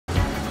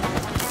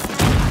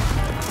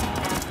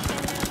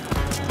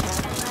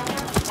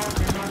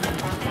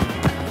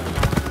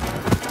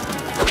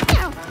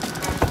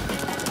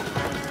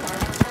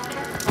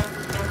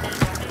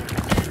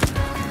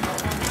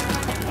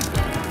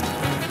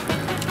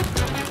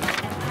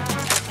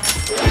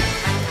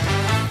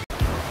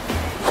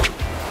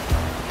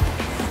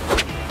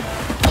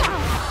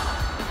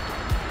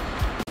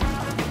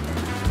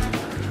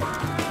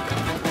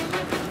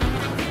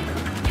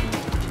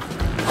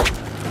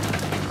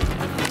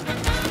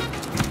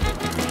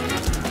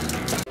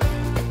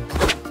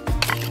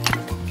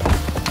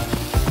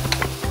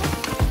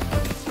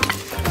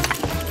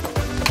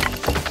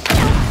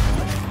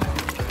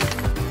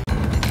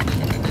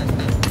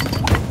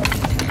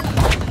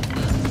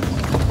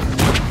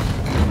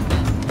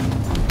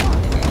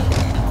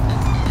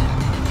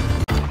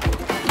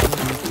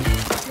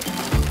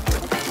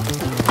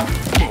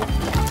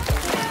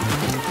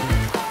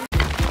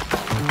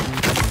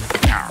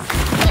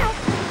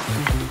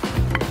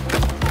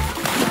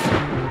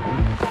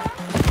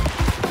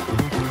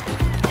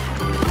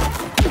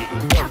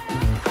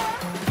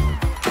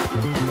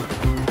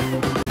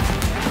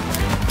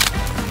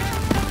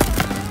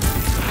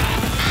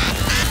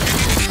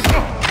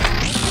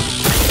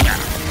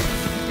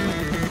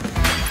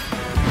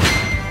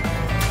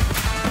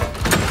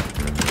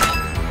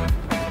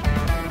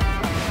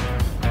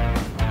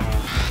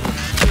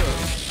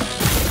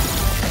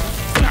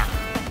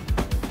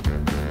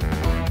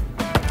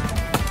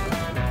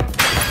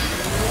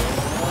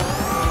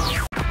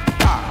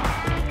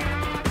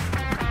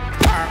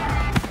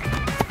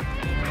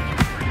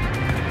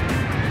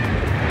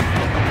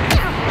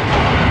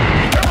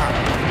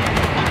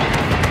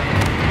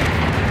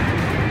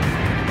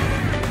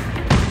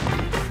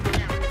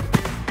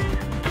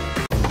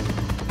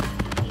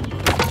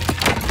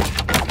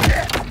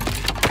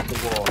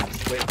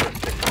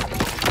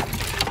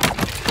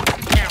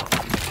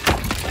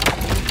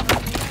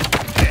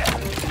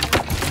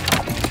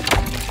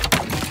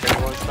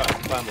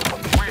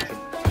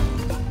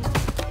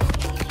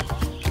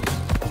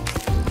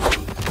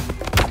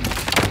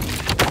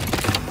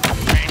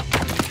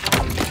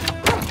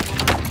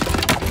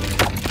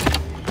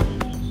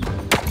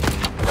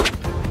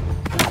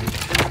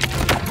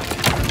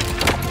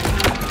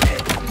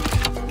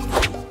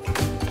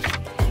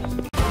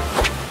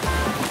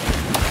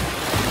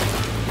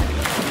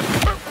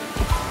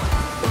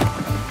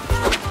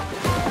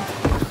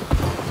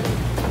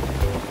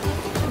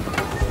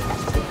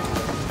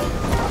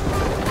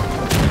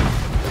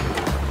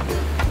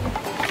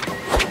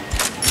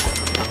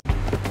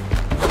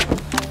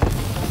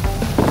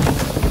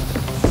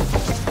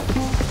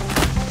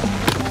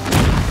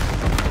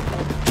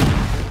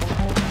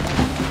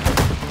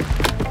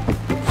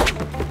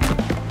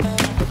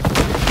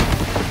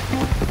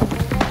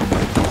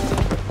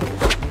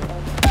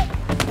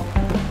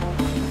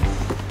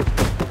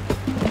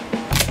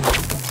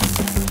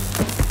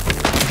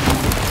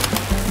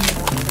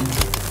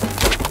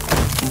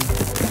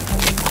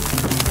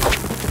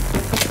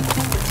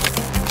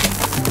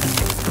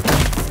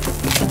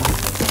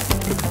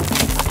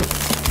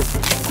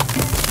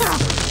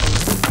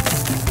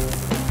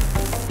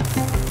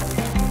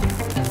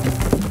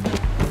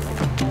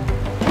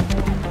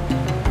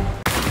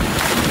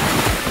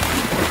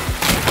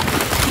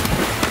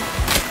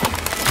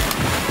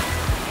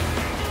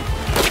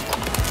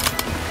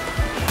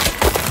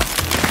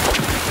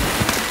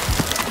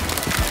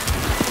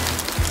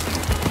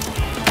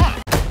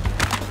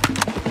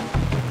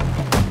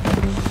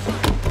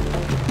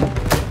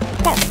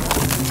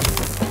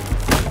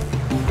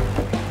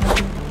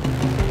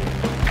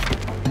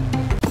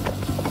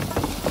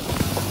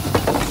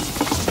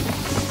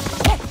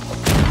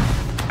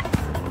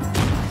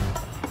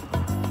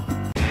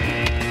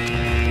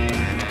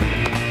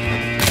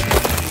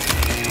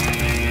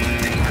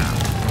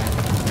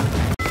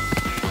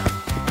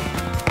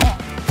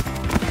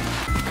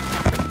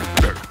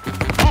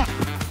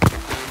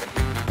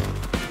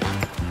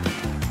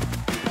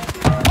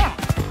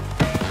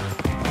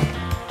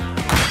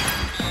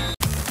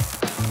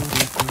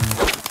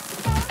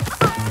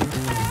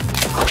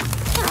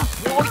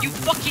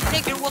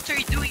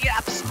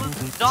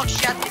dog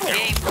shit the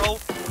game, bro.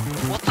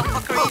 What the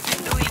fuck are you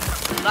even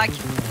doing? Like,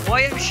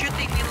 why are you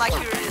shooting me like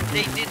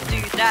they didn't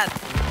do that?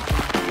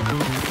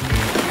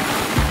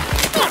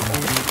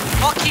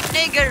 Fucking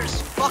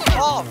niggers! Fuck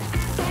off!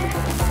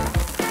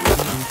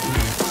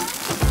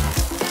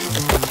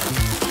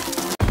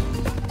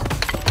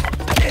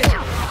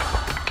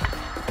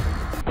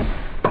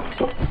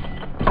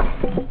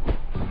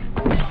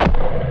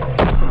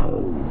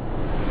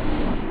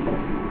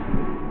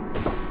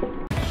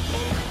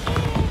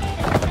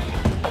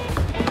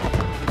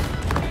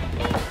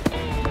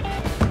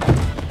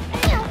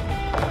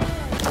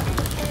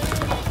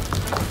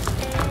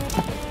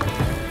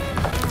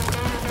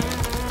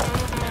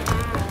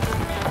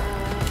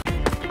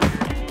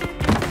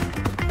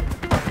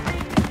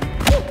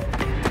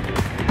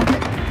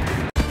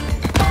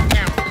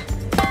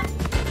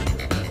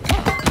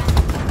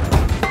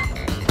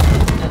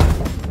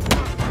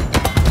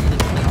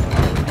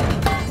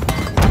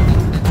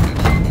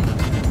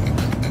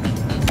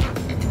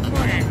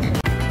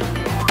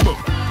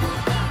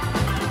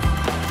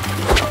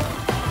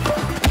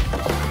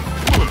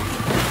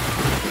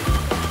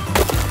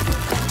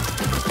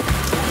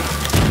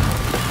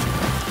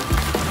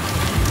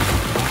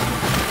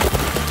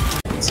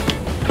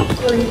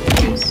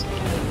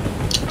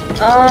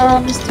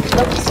 Mr.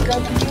 Fluff is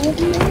gonna kill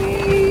me.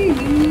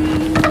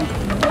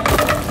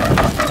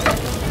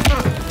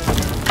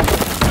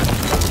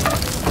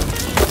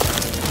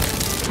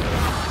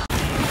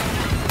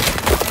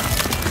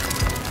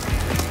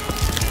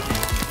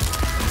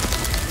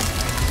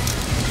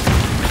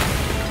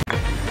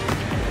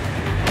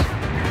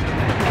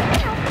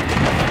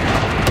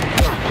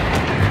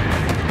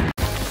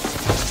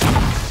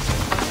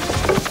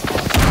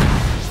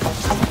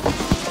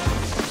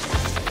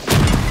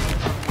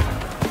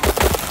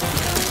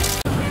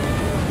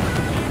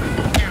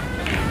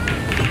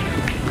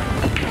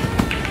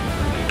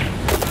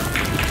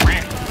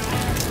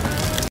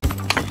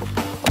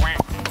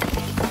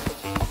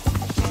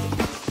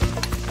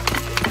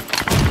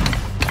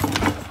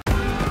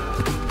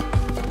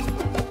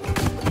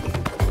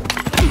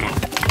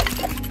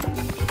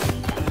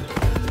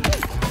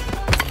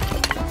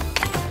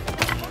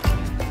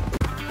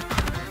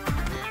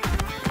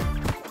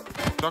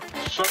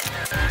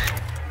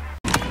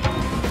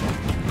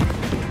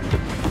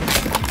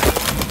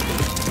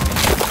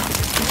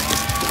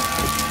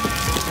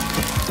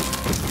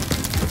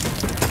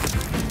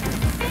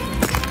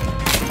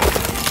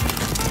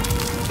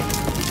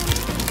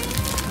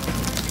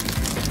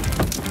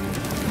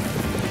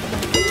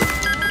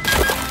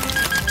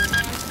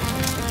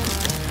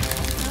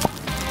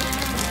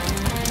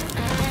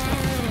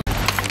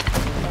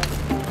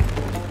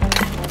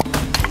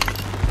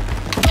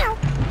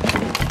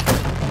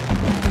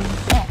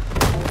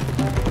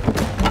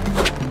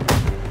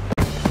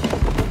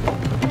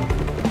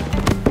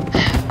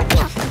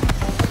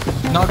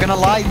 Not gonna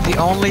lie, the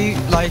only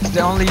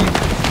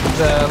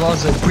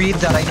breed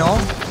that I know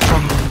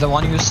from the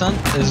one you sent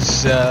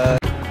is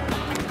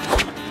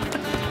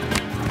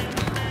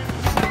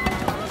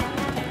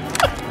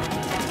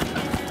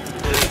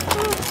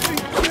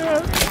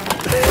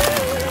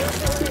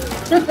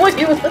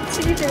What's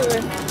he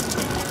doing?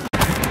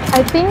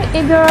 I think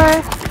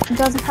Igor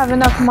doesn't have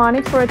enough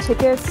money for a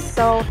ticket,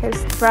 so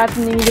he's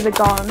threatening with a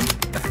gun.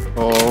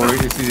 Oh,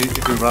 is he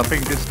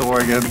wrapping this door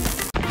again?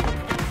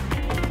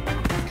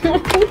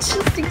 It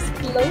just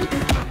exploded.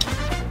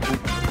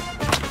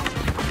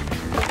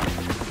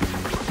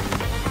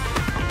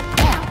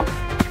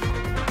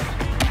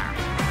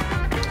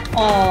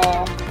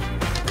 Aww.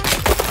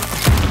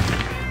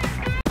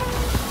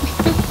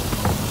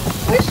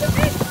 Where should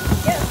we?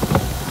 Yeah.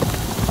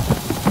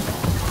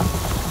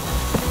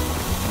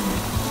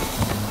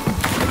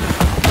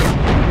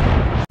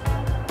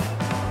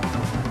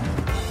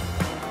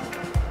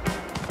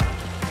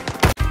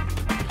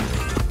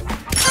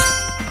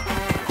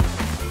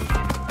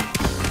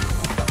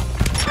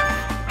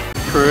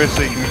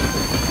 Cursing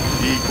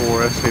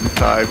Igor as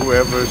inside,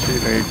 whoever's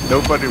in it,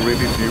 nobody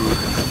really knew.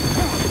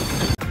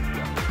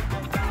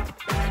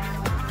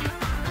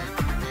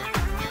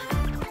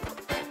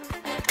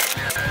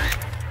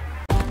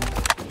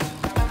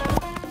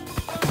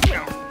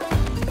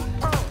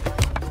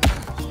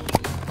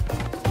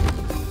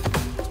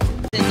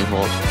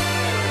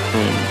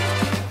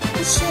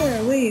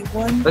 Sure, wait,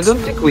 one. I don't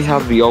think we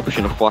have the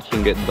option of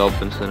watching it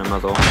dubbed in cinema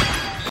though.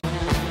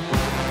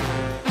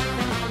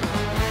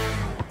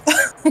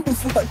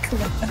 Fuck,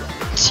 man.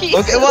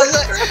 Look, it was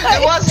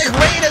a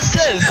great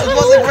assist. It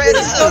was a great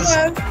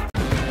assist.